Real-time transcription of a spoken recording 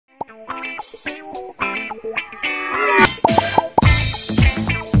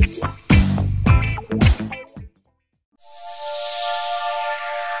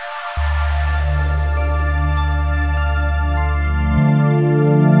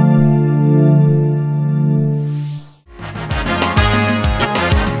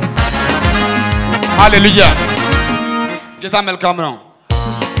ሃሌሉያ ጌታ መልካም ነው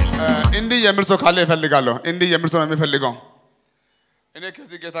እንዴ የምርሶ ካለ ይፈልጋለሁ እንዴ የምርሶ ነው የሚፈልገው እኔ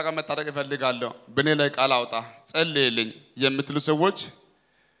ከዚህ ጌታ ጋር መታረቅ ይፈልጋለሁ በኔ ላይ ቃል አውጣ ጸልይልኝ የምትሉ ሰዎች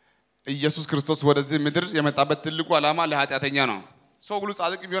ኢየሱስ ክርስቶስ ወደዚህ ምድር የመጣበት ትልቁ ዓላማ ለኃጢአተኛ ነው ሰው ሁሉ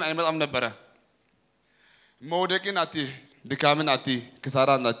ጻድቅ ቢሆን አይመጣም ነበር መውደቅን አቲ ድካምን አቲ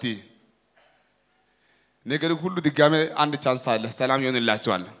ክሳራን አቲ ነገር ሁሉ ድጋሜ አንድ ቻንስ አለ ሰላም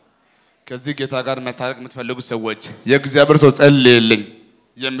ይሆንላችኋል ከዚህ ጌታ ጋር መታረቅ የምትፈልጉ ሰዎች የእግዚአብሔር ሰው ጸልይልኝ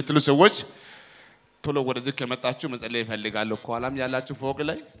የምትሉ ሰዎች ቶሎ ወደዚህ ከመጣችሁ መጸለይ ይፈልጋለሁ ኳላም ያላችሁ ፎቅ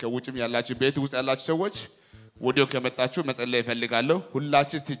ላይ ከውጭም ያላችሁ ቤት ውስጥ ያላችሁ ሰዎች ወዲያው ከመጣችሁ መጸለይ ይፈልጋለሁ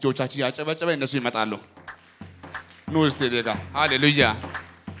ሁላችሁ እጆቻችሁን ያጨበጨበ እነሱ ይመጣሉ ኑ እስቲ ደጋ ሃሌሉያ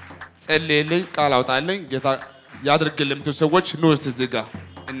ጸልይልኝ ቃል አውጣልኝ ጌታ ያደርግልኝ የምትሉ ሰዎች ኑ እስቲ እዚህ ጋር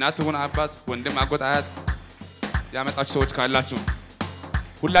እናት ሆነ አባት ወንድም አጎት አያት ያመጣችሁ ሰዎች ካላችሁ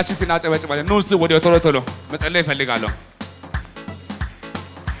ሁላችሁ ሲናጨበጨበ ኑ እስቲ ወዲያው ቶሎ መጸለይ ይፈልጋለሁ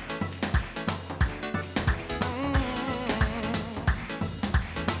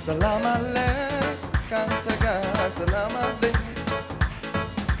ሰላም አለ ካንተ ጋር ሰላም አለ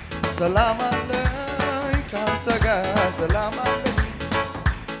ካንተ ጋር ሰላም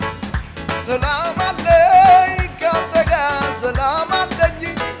አለ ካንተ ጋር ሰላም አለ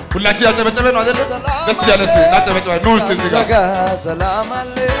ሁላችሁ ያጨበጨበ ነው አይደል ደስ ያለስ ያጨበጨበ ነው እስቲ እዚህ ጋር ሰላም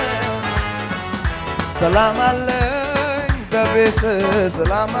አለ በቤት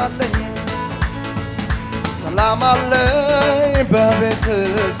ሰላም አለ ሰላም አለ በቤት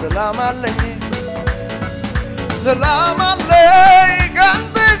ሰላም አለ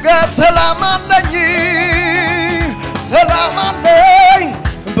ካንተ ጋር ሰላም አለ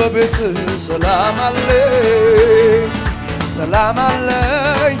በቤት ሰላም አለ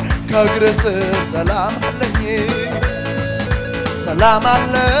ከእግርህ ሰላም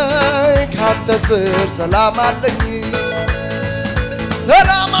አለ ካንተ ስር ሰላም አለ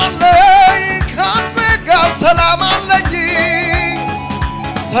ካንተ ጋር ሰላም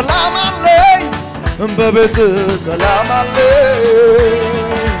አለ በቤት ሰላም አለ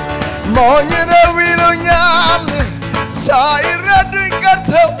ሞኝ ነው ይሉኛል ሳይረዱኝ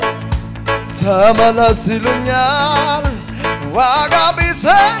ቀርተው ተመለስ ይሉኛል ዋጋ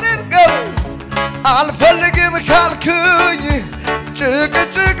ቢሰንርገው አልፈልግም ካልኩኝ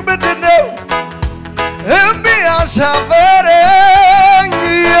ጭቅጭቅ ምንድነው እምቢ አሻፈረኝ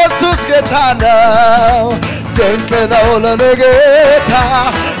ኢየሱስ ጌታ ነው ድንቅ ነው ለኔ ጌታ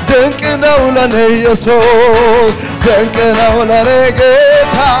ድንቅ ነው ለኔ ኢየሱስ ድንቅ ነው ለኔ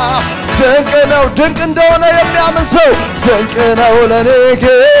ጌታ ድንቅ ነው ድንቅ እንደሆነ የሚያምን ሰው ድንቅ ነው ለኔ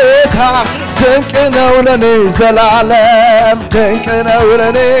ጌታ ድንቅ ነው ለኔ ዘላለም ድንቅ ነው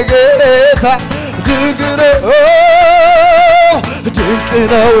ለኔ ጌታ ድንቅ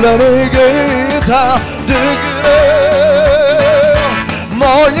ነው ለኔ ጌታ ድንቅ ነው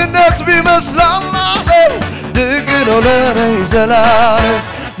ሞኝነት ቢመስላል ድንቅ ነው ለኔ ዘላለም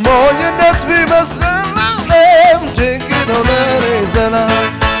ሞኝነት ቢመስላል ድንቅ ነው ለኔ ዘላለም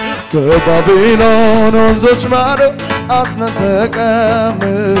ከባቢሎን ወንዞች ማዶ አስነን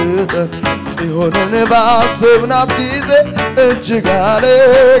ተቀምጠን ጽዮንን ባስብናት ጊዜ እጅግ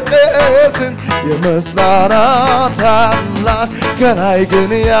አለቀስን የመስላናት አምላክ ከላይ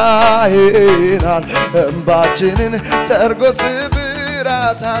ግን ያየናል እንባችንን ጠርጎ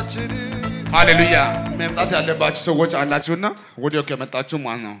ስብራታችንን ሃሌሉያ መምጣት ያለባችሁ ሰዎች አላችሁና ወዲያው ከመጣችሁ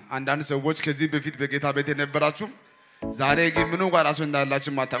ማለት ነው አንዳንድ ሰዎች ከዚህ በፊት በጌታ ቤት የነበራችሁ ዛሬ ግን ምኑ ጋር አሱ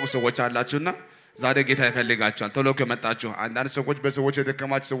እንዳላችሁ ማታውቁ ሰዎች አላችሁና ዛሬ ጌታ ይፈልጋችኋል ቶሎ ከመጣችሁ አንዳንድ ሰዎች በሰዎች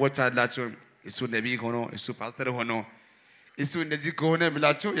የተከማቹ ሰዎች አላችሁ እሱ ነብይ ሆኖ እሱ ፓስተር ሆኖ እሱ እንደዚህ ከሆነ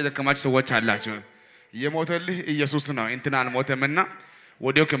ብላችሁ የተከማቹ ሰዎች አላችሁ የሞተልህ ኢየሱስ ነው እንትና አልሞተምና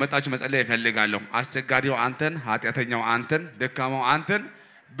ወዲያው ከመጣችሁ መጸለይ ይፈልጋለሁ አስቸጋሪው አንተን ኃጢአተኛው አንተን ደካማው አንተን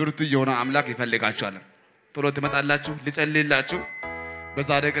ብርቱ የሆነ አምላክ ይፈልጋችኋል ቶሎ ትመጣላችሁ ሊጸልይላችሁ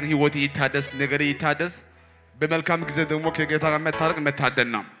በዛሬ ቀን ህይወት ይታደስ ነገር ይታደስ በመልካም ጊዜ ደግሞ ከጌታ ጋር መታረቅ መታደል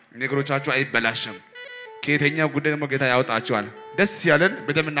ነው ነገሮቻችሁ አይበላሽም ከየተኛው ጉዳይ ደግሞ ጌታ ያወጣችኋል ደስ ያለን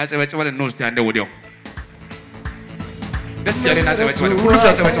በደም እናጨበጭባለን ነው እስቲ አንዴ ወዲያው ደስ ያለን እናጨበጭባለን ሁሉ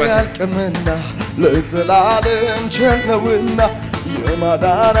ያጨበጭባለን ለዘላለም ቸነውና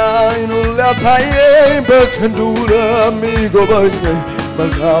የማዳን አይኑን ሊያሳየኝ በክንዱ ለሚጎበኘኝ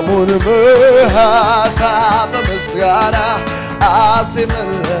መልካሙን መዓዛ በምስጋና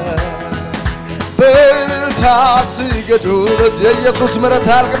አዜምለት በልታስገዱለት የኢየሱስ ምሕረት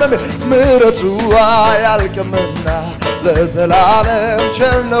አያልቅም ምሕረቱ አያልቅምና ለዘላለም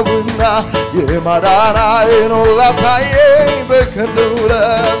ቸር ነውና የማዳን አይኑን ሊያሳየኝ በክንዱ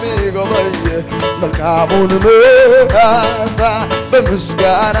ለሚጎበኘኝ መልካሙን መዓዛ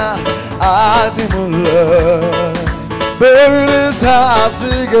በምስጋና አዚሙለ በእልልታ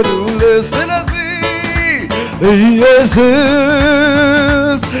ስገዱለት ስለዚህ ኢየሱስ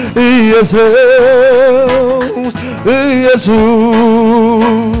ኢየሱስ ኢየሱስ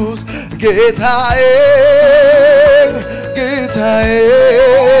ጌታዬ ጌታዬ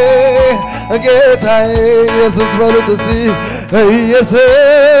ጌታዬ ኢየሱስ በሉት እስቲ ኢየሱስ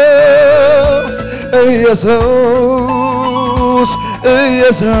ኢየሱስ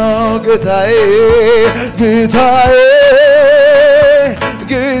ኢየሱስ ጌታዬ ጌታዬ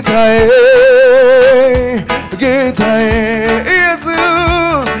ጌታዬ ጌታዬ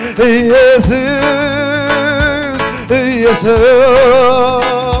ኢየሱስ ኢየሱስ ኢየሱስ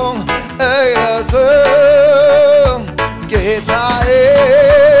ኢየሱስ ጌታዬ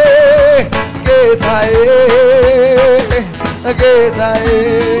ጌታዬ ጌታዬ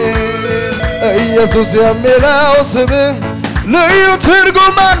ኢየሱስ የሚለው ስም ልዩ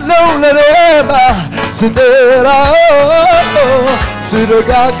ትርጉም አለው ለኔማ ስጠራው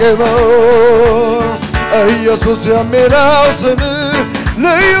ስደጋግመው ኢየሱስ የሚለው ስም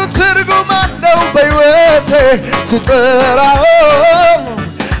ልዩ ትርጉም አለው በሕይወቴ ስጠራው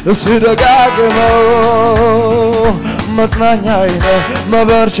ስደጋግመው መጽናኛዬ ነው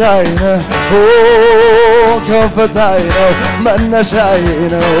መበርቻዬ ነው ከፍታዬ ነው መነሻዬ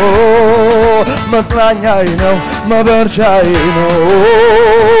ነው መጽናኛዬ ነው መበርቻዬ ነው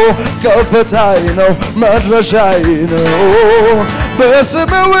ከፍታዬ ነው መድረሻዬ ነው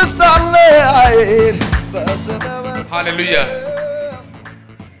በስም ውስጥ አለ ኃይል በስም ውስጥ ሃሌሉያ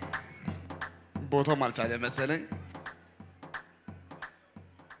ቦታው ማልቻለ መሰለኝ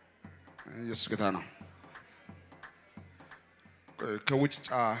ኢየሱስ ጌታ ነው ከውጭ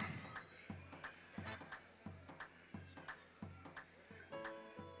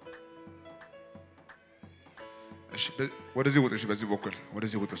እሺ ወደዚህ ወጥ እሺ በዚህ በኩል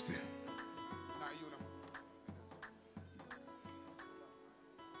ወደዚህ ወጥ እስቲ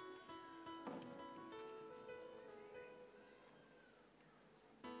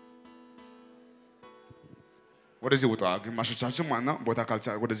ወደዚህ ወጣ ግማሾቻችሁ ማና ቦታ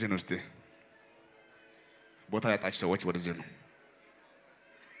ካልቻ ወደዚህ ነው እስቲ ቦታ ያጣች ሰዎች ወደዚህ ነው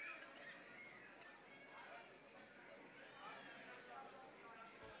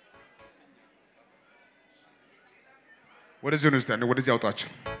ወደዚህ ነው እስቲ ወደዚህ አውጣችሁ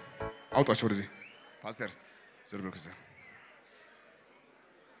ወደዚህ ፓስተር ዝርብክስ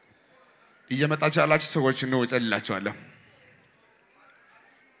እየመጣችሁ ያላችሁ ሰዎች ነው እጸልላችኋለሁ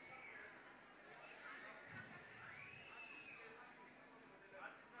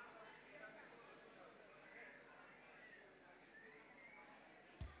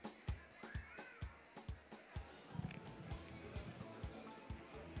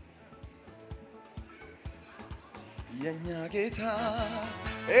የኛ ጌታ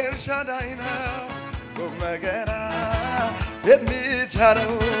ኤልሻዳይ ነው በመገራ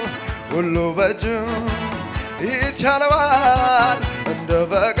የሚቻለው ሁሉ በእጁ ይቻለዋል እንደ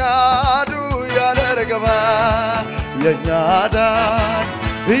ፈቃዱ ያደርጋል የኛ ዳኝ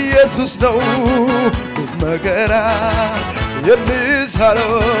ኢየሱስ ነው በመገራ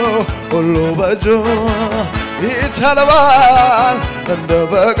የሚቻለው ሁሉ በእጁ ይቻለዋል እንደ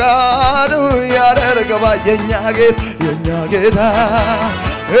ፈቃዱ ያደርጋል የኛ ጌታ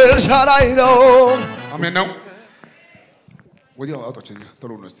ኤልሻዳይ ነው አሜን ነው ወዲያው አውጣችኝ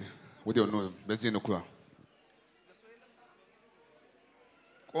ቶሎ ነው እስቲ ወዲያው ነው በዚህ ነው ኩራ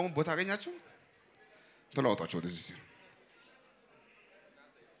ቆም ቦታ አገኛችሁ ቶሎ አውጣችሁ ወደዚህ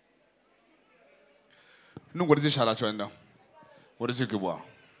ነው ወደዚህ ሻላችሁ እንደው ወደዚህ ግቡ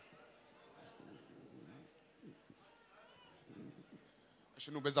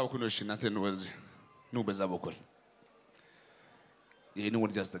እሺ ነው በዛ በኩል ነው እሺ እናንተ ነው ወደዚህ ነው በዛ በኩል ይሄን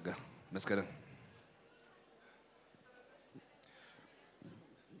ወደዚህ አስጠጋ መስከረም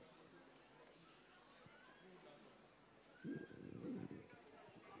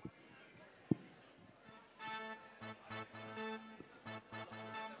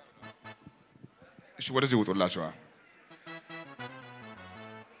እሺ ወደዚህ ወጥላችሁ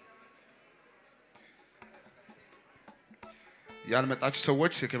ያልመጣችሁ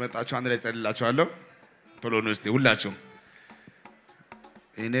ሰዎች ከመጣችሁ አንድ ላይ ጸልላችኋለሁ ቶሎ ነው እስቲ ሁላችሁ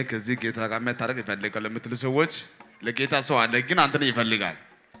እኔ ከዚህ ጌታ ጋር መታረቅ ይፈልጋል ለምትሉ ሰዎች ለጌታ ሰው አለ ግን አንተን ይፈልጋል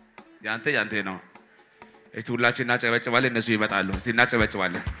ያንተ ነው እስቲ ሁላችን እናጨበጭባለን እነሱ ይመጣሉ እስቲ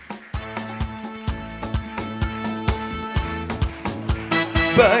እናጨበጭባለን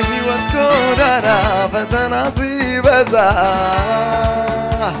በሕይወት ጎዳና ፈተና ሲበዛ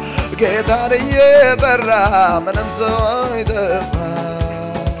ጌታን እየጠራ ምንም ሰው አይጠፋ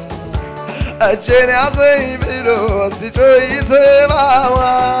እጄን ያዘኝ ብሎ ሲጮህ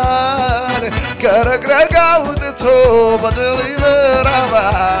ይስማዋል ከረግረግ አውጥቶ በድል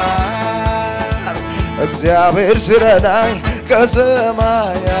ይመራዋል እግዚአብሔር ሲረዳኝ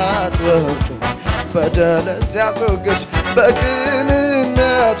ከሰማያት ወርዶ በደልን ሲያስወግድ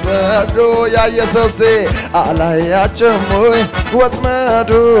በቅንነት ወርዶ ያየሱስ አላያችሁም ወይ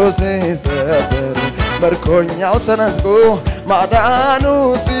ወጥመዱ ሲሰበር ምርኮኛው ተነጥቆ ማዳኑ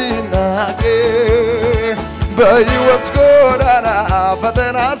ሲናገር በሕይወት ጎዳና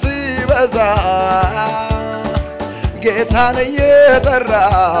ፈተና ሲበዛ ጌታን እየጠራ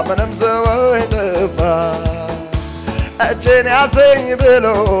ምንም ሰው አይጠፋ እጄን ያዘኝ ብሎ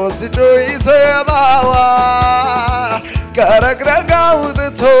ሲጮህ ይስማዋል ከረግረግ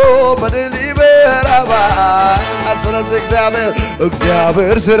አውጥቶ በድል ይመራዋል ስለዚህ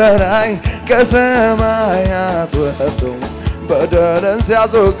እግዚአብሔር ሲረዳኝ ከሰማያት ወርዶ በደልን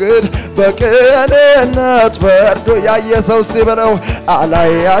ሲያስወግድ በቅንነት ፈርዶ ያየሰው እስቲ በለው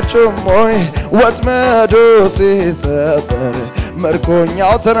አላያችሁም ወይ ወጥመዱ ሲሰበር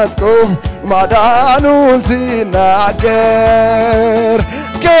ምርኮኛው ተነጥቆ ማዳኑ ሲናገር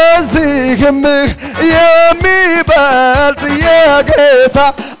ከዚህም የሚበልጥ የጌታ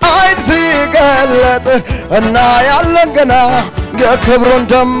አይን ሲገለጥ እና ያለን ገና የክብሩን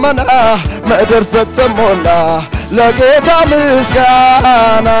ደመና ምድር ስትሞላ ለጌታ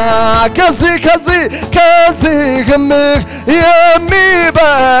ምስጋና ከዚህም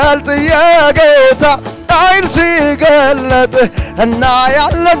የሚበልጥ የጌታ አይን ሲገለጥ እና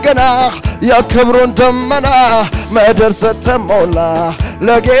ያለን ገና የክብሩን ደመና ምድር ስትሞላ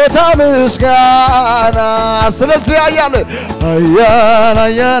ለጌታ ምስጋና ስለዚህ አያለ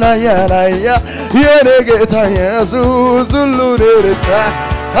የኔ ጌታ ኢየሱስ ሁሉን ይረዳ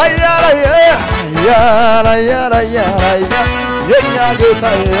አያለ የኛ ጌታ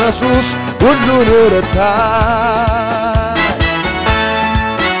ኢየሱስ ሁሉን ይረዳ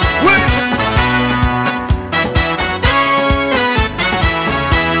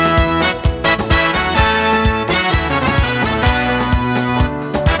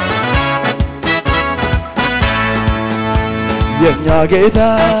የኛ ጌታ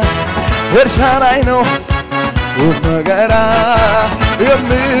እርሻ ላይ ነው ወመገራ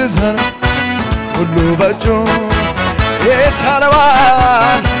የሚዘራ ሁሉ በእጁ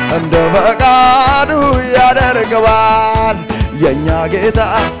የቻለዋል እንደ ፈቃዱ ያደርገዋል የኛ ጌታ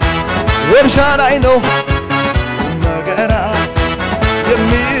እርሻ ላይ ነው ወመገራ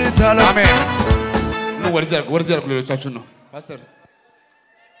የሚዘራ አሜን ኑ ወርዚያ ሌሎቻችሁ ነው ፓስተር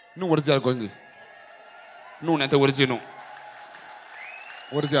ኑ ወርዚያ ጎንጂ ኑ እናንተ ወርዚ ነው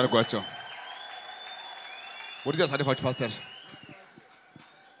ወርዚ አርጓቸው ወርዚ አሳልፋችሁ ፓስተር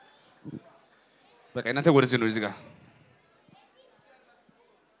በቃ እናንተ ወርዚ ነው እዚህ ጋር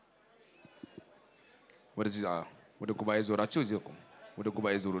ወርዚ ወደ ጉባኤ ዞራችሁ እዚህ ቆም ወደ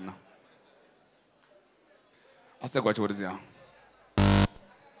ጉባኤ ዞሩና አስተጓቸው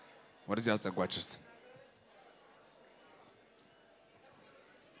ወርዚ አስተጓችሁስ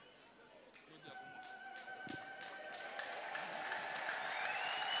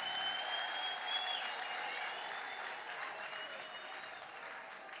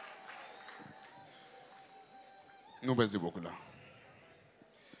ኑ በዚህ በኩል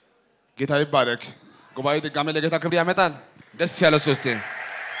ጌታ ይባረክ ጉባኤ ድጋሜ ለጌታ ክብር ያመጣል ደስ ያለ ሶስቴ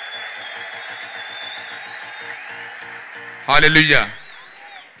ሃሌሉያ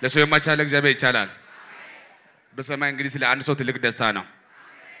ለሰው የማይቻል እግዚአብሔር ይቻላል በሰማይ እንግዲህ ስለ አንድ ሰው ትልቅ ደስታ ነው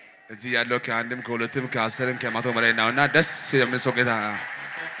እዚህ ያለው ከአንድም ከሁለትም ከ10ም ከ100 በላይ ነውና ደስ የሚል ሰው ጌታ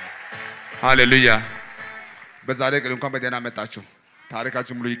ሃሌሉያ በዛሬ ቀን እንኳን በደህና መጣችሁ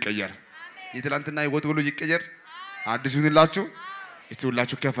ታሪካችሁ ሙሉ ይቀየር የትላንትና ህይወት ሁሉ ይቀየር አዲስ ይሁንላችሁ እስቲ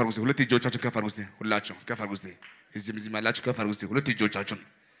ሁላችሁ ከፈርጉ ሁለት እጆቻችሁ ከፈርጉ እስቲ ሁላችሁ ከፈርጉ እስቲ እዚህም ያላችሁ ከፈርጉ እስቲ ሁለት እጆቻችሁን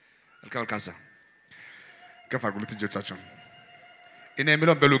አልካሳ ከፈርጉ ሁለት እጆቻችሁን እኔ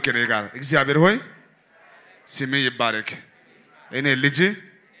የምለው በሉክ ነው ጋር እግዚአብሔር ሆይ ስሜ ይባረክ እኔ ልጅ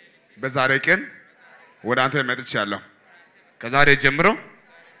በዛሬ ቀን ወደ አንተ መጥቻለሁ ከዛሬ ጀምሮ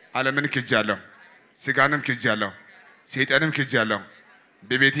ዓለምን ክጃለሁ ስጋንም ክጃለሁ ሰይጣንም ክጃለሁ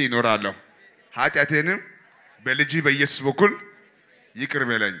በቤቴ ይኖራለሁ ኃጢአቴንም በልጅ በኢየሱስ በኩል ይቅር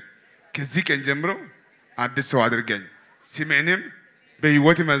በለኝ ከዚህ ቀን ጀምሮ አዲስ ሰው አድርገኝ ስሜንም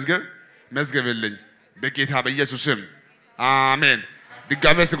በሕይወት መዝገብልኝ በጌታ በኢየሱስ ስም አሜን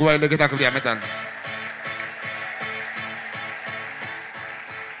ድጋሜ ጉባኤ ለጌታ ክብር ያመጣል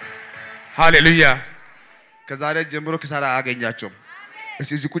ሃሌሉያ ከዛሬ ጀምሮ ከሳራ አገኛቸው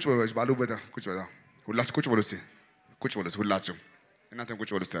እዚህ ቁጭ ባሉበት ቁጭ በሉ ሁላችሁ ቁጭ በሉ ሁላችሁ እናንተም ቁጭ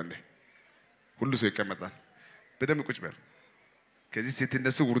በሉ አንዴ ሁሉ ሰው ይቀመጣል በደም ቁጭ በል ከዚህ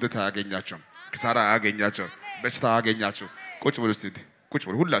ስትነሱ ውርደት አያገኛቸውም ክሳራ አያገኛቸው በሽታ አያገኛቸው ቁጭ ብሉ እስቲ ቁጭ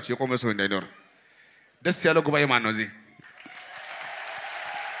ብሉ ሁላችሁ የቆመ ሰው እንዳይኖር ደስ ያለው ጉባኤ ማን ነው እዚህ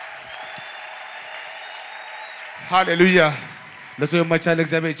ሃሌሉያ ለሰው የማይቻል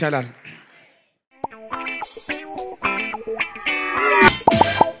እግዚአብሔር ይቻላል